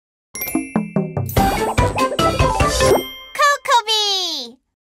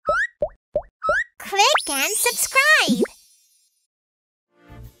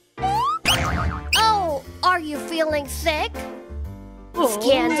feeling sick?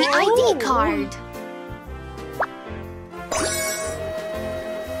 Scan the ID card.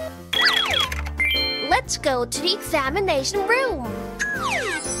 Let's go to the examination room.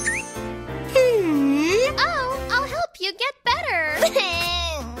 Oh, I'll help you get better.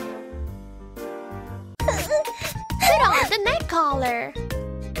 Put on the neck collar.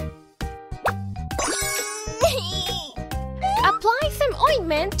 Apply some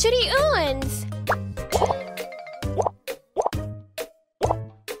ointment to the wounds.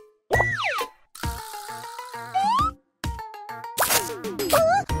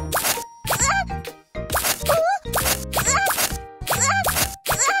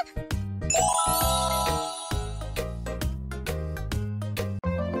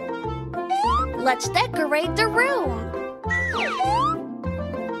 Let's decorate the room.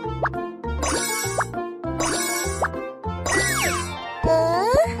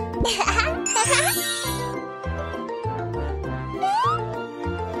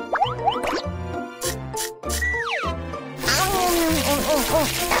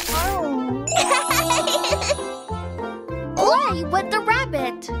 Play with the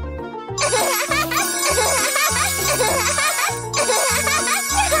rabbit.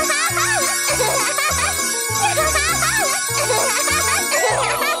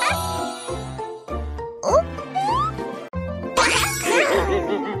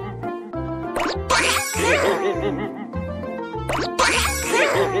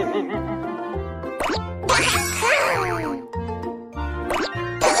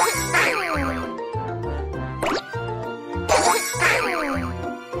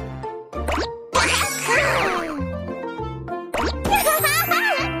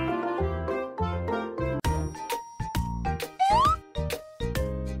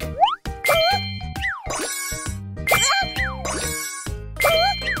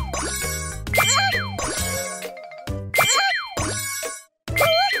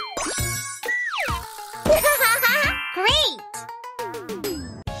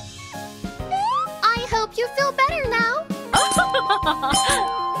 You feel better now.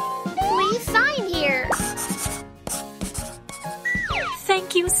 Please sign here.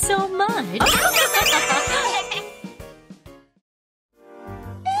 Thank you so much.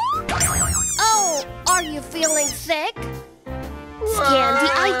 Oh, are you feeling sick? Scan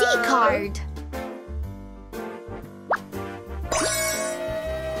the ID card.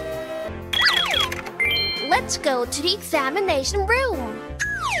 Let's go to the examination room.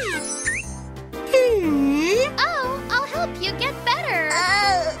 Oh, I'll help you get better.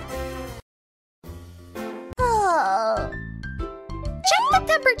 Check the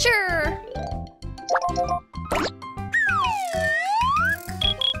temperature.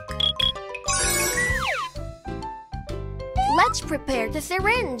 Let's prepare the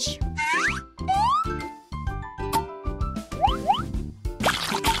syringe.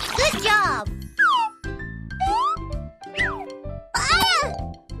 Good job.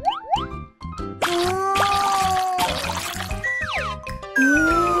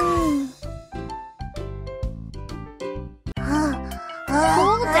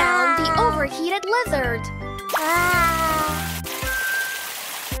 Cool down the overheated lizard.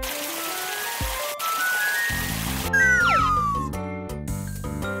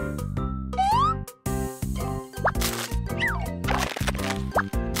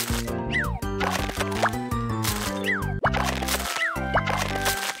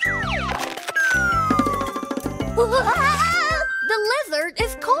 The lizard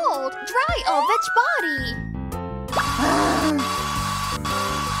is cold. Dry off its body.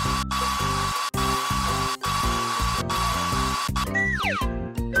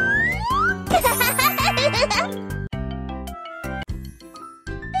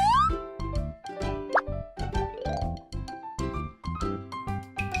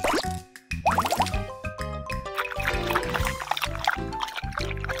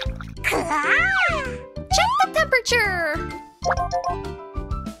 Check the temperature.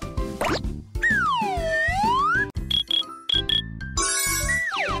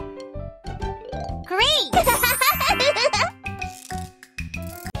 Great.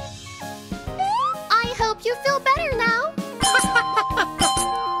 I hope you feel better now.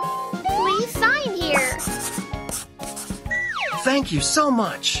 Please sign here. Thank you so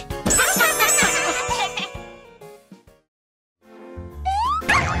much.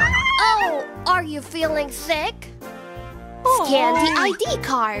 Oh, are you feeling sick? Scan the ID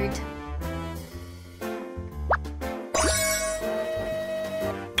card.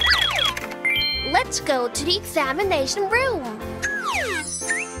 Let's go to the examination room.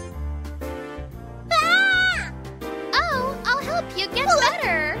 Oh, I'll help you get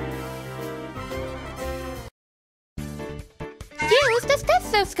better.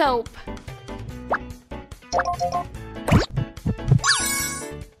 stethoscope.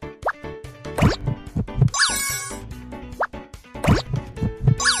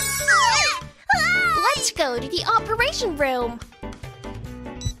 Let's go to the operation room.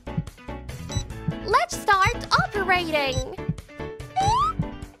 Let's start operating.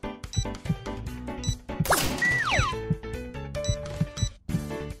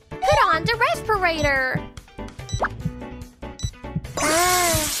 Put on the respirator.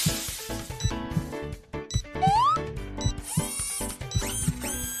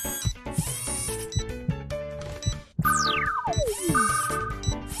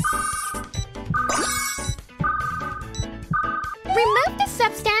 Remove the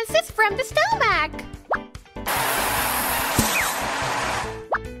substances from the stomach.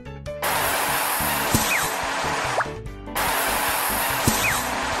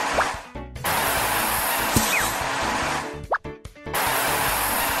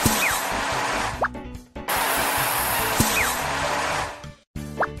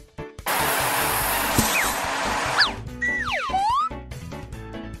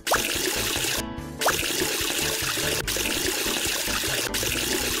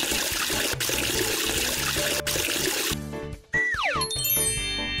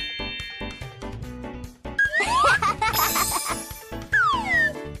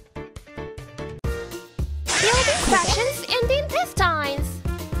 Infections in the intestines.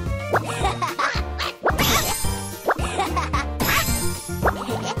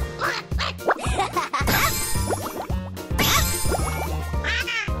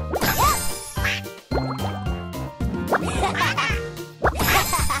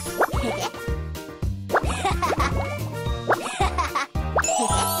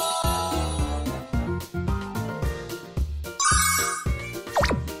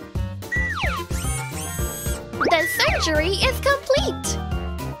 The surgery is complete.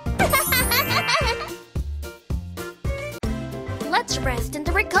 Let's rest in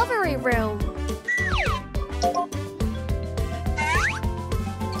the recovery room.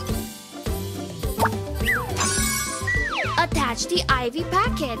 Attach the IV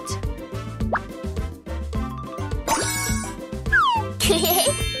packet.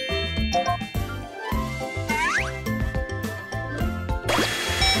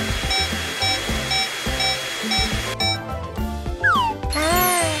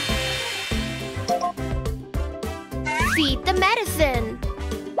 Feed the medicine.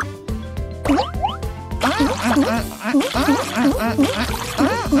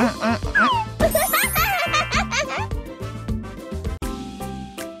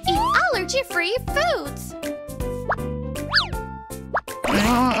 Eat allergy-free foods.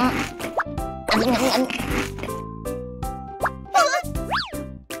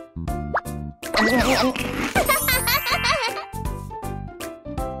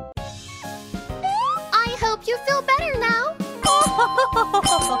 I hope you feel better now.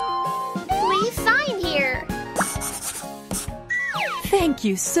 Please sign here. Thank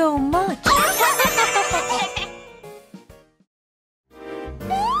you so much.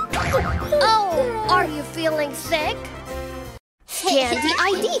 Oh, are you feeling sick? Scan the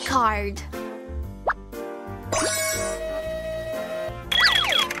ID card.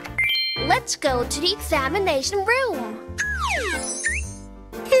 Let's go to the examination room.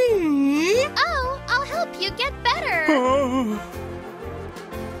 Oh, I'll help you get better.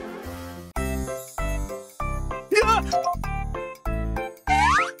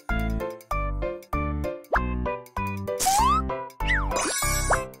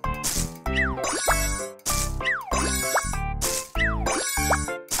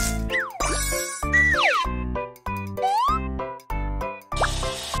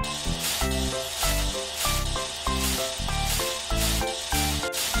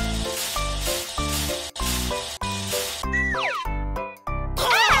 Bugs!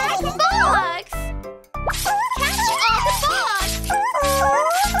 Catch all the bugs!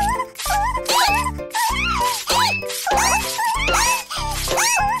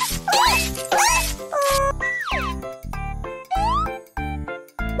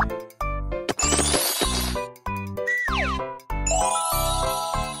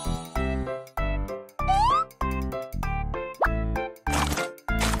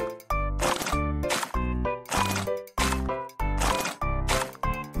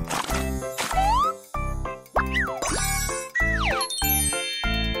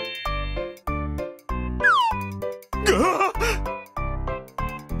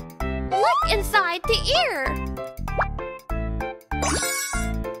 Look inside the ear.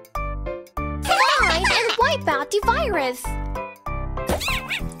 Find and wipe out the virus.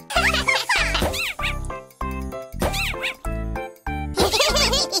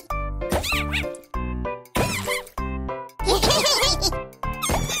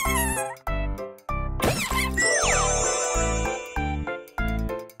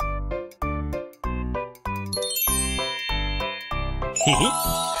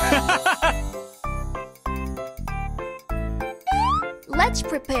 Let's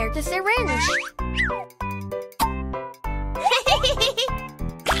prepare the syringe.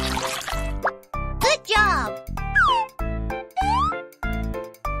 Good job!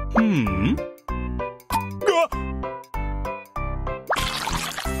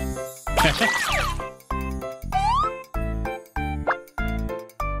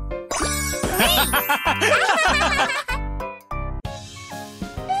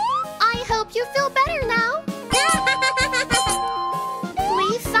 I hope you feel better now.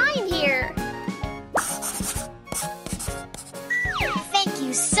 Please sign here. Thank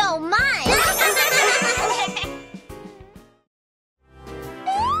you so much.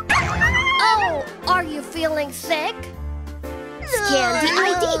 Oh, are you feeling sick? Scan the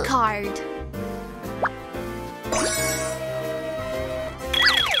ID card.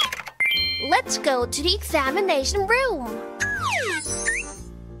 Let's go to the examination room.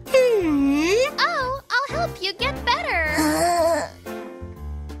 Oh, I'll help you get better.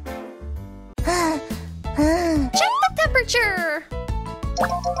 Check the temperature.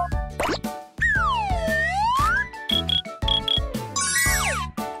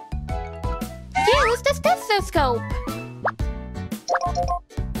 Use the stethoscope.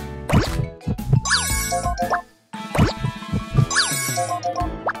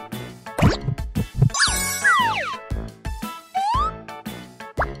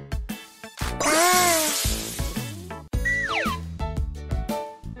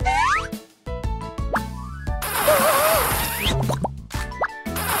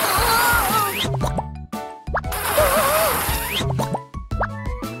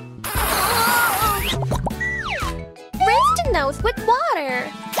 Rinse the nose with water.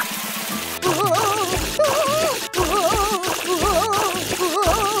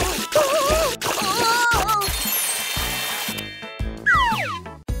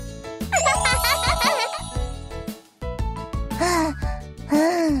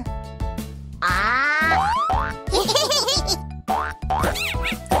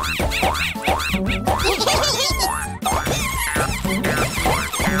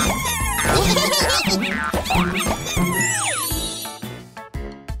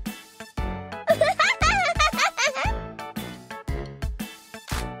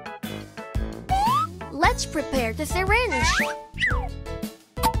 Let's prepare the syringe.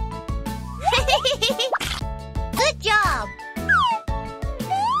 Good job!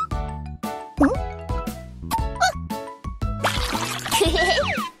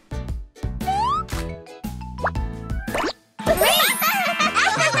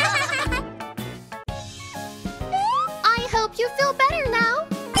 I hope you feel better now.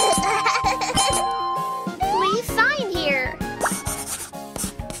 Please sign here.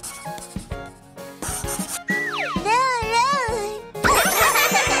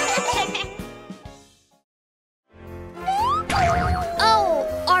 Oh,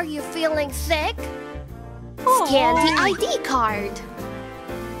 are you feeling sick? Scan the ID card.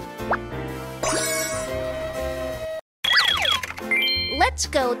 Let's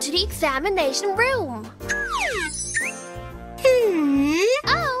go to the examination room.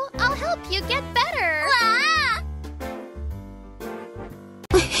 Oh, I'll help you get better.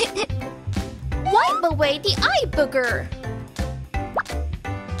 Wipe away the eye booger.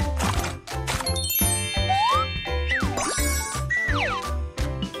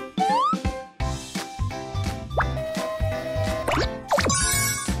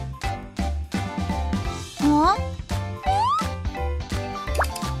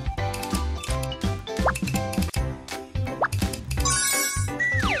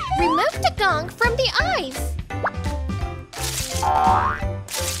 Remove the gunk from the eyes.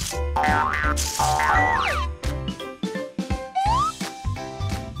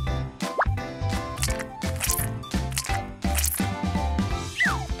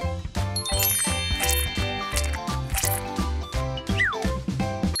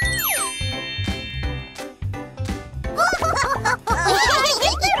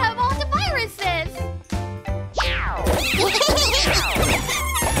 You have all the viruses.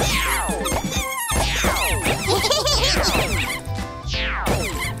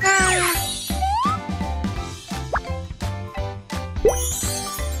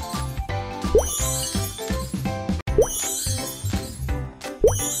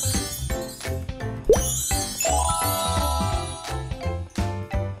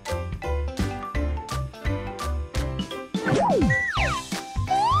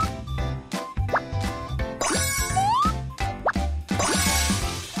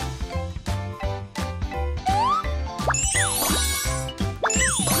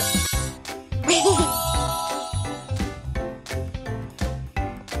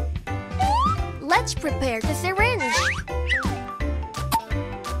 Let's prepare the syringe.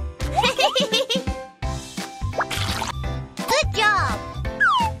 Good job!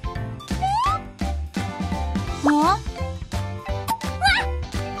 Huh?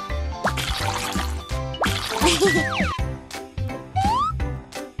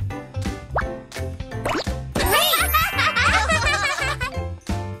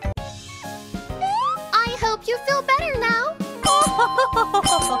 I hope you feel better now.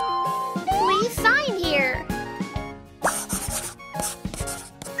 Please sign here.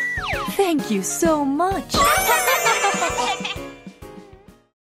 Thank you so much.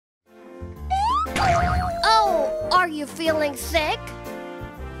 Oh, are you feeling sick?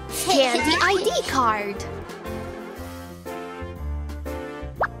 Scan the ID card.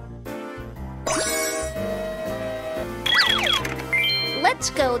 Let's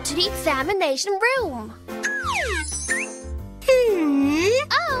go to the examination room.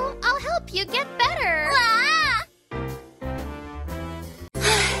 Oh, I'll help you get better.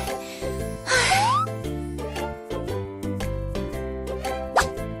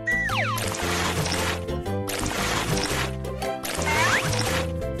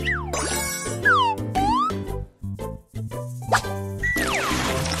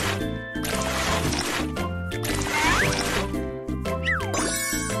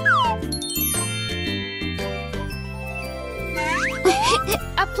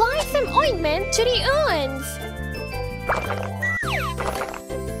 Apply some ointment to the wounds.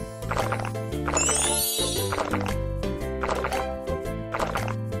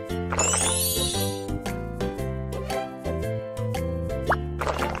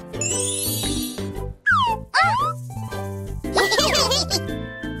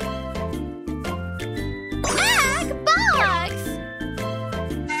 Bugs!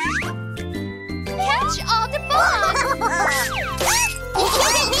 Catch all the bugs!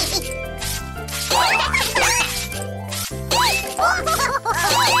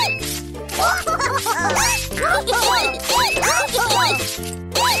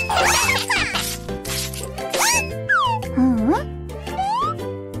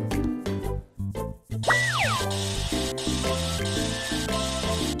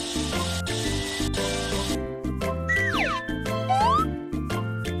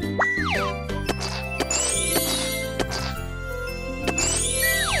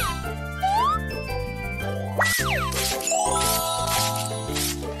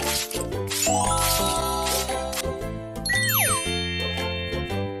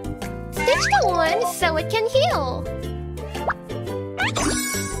 Stitch the wound so it can heal.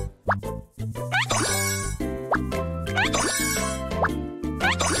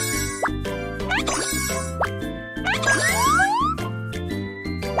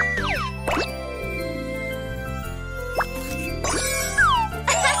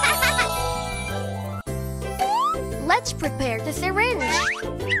 Let's prepare the syringe.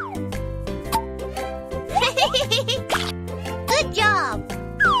 Good job!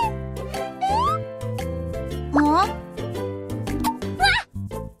 Huh?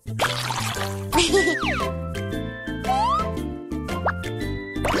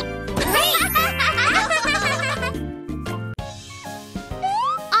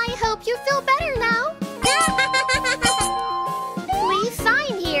 I hope you feel better now. Please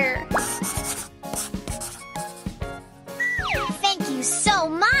sign here. Thank you so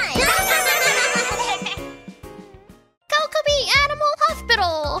much. Cocobi animal.